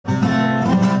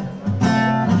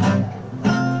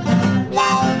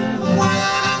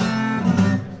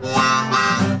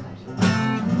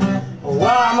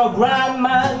my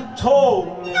grandma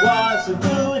told me was a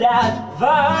good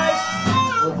advice.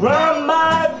 My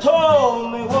grandma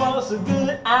told me was a good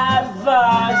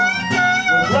advice.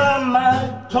 My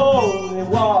grandma told me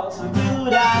was a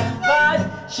good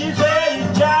advice. She said you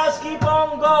just keep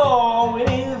on going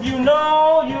if you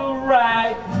know you're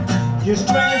right. You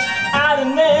stretch out a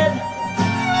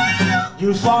net,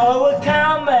 you swallow a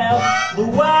camel. The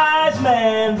wise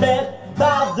man bet,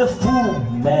 but the fool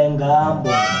man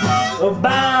gamble. A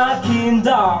barking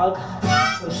dog,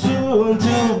 soon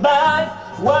to bite.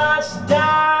 What's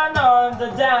done on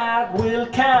the dark will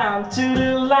come to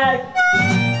the light.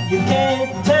 You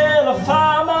can't tell a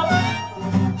farmer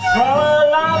from a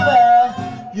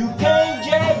lover. You can't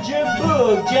judge a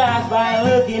book just by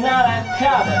looking at a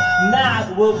cover.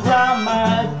 Not what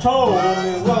grandma told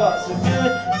me was a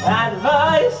good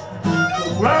advice.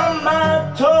 What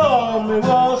grandma told me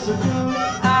was a good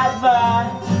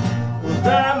advice. What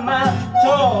grandma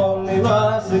told me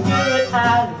was a good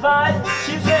advice.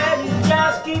 She said you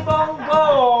just keep on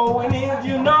going if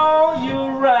you know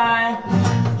you're right.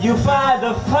 You fight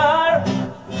the fire,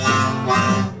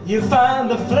 you find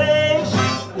the flames.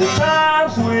 The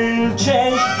times will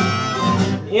change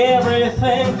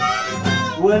everything.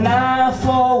 An eye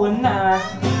for an eye,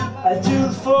 a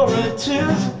tooth for a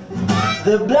tooth.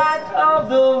 The black of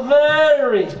the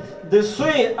berry, the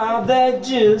sweet of the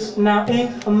juice. Now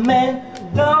if a man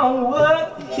don't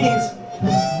work, he's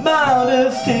bound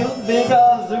to steal,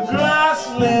 because the grass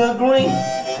will green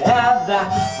at the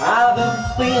other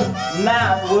field.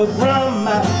 Now what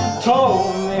grandma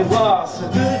told me was a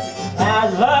good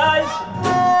advice.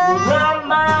 What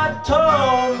grandma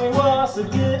told me was a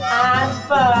good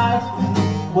advice.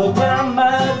 What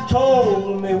grandma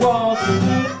told me was a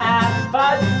good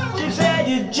advice. She said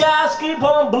you just keep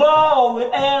on blowing,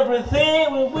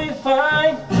 everything will be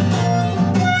fine.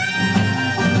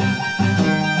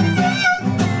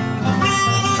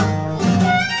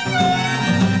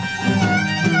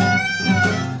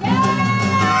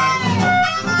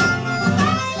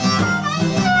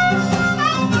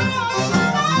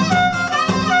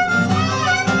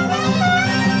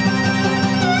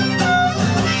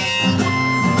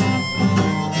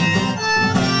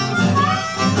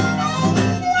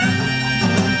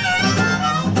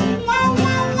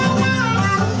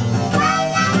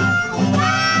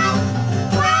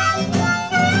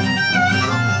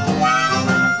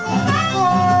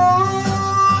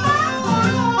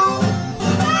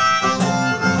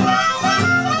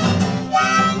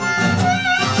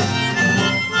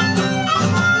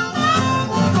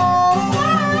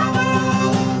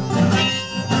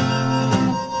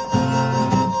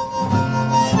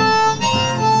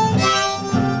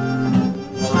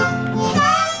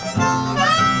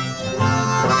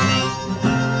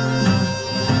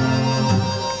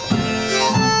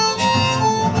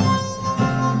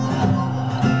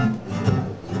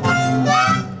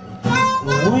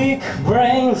 Weak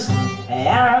brains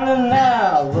and a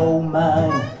narrow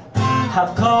mind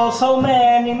have caused so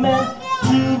many men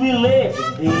to be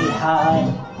left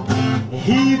behind.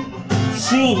 It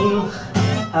seems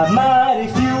a mighty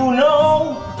few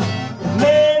know,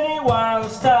 many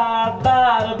ones start,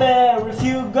 but a very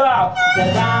few got the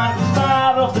darkest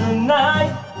part of the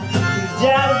night. It's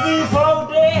just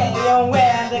before day, and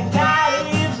when the cat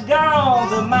is gone,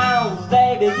 the mouse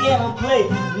they begin to play.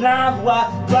 Not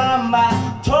what grandma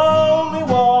told me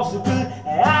was a good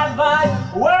advice.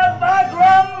 What my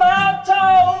grandma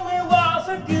told me was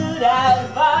a good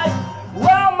advice.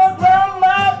 What my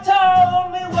grandma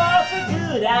told me was a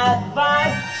good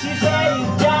advice. She said you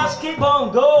just keep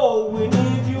on going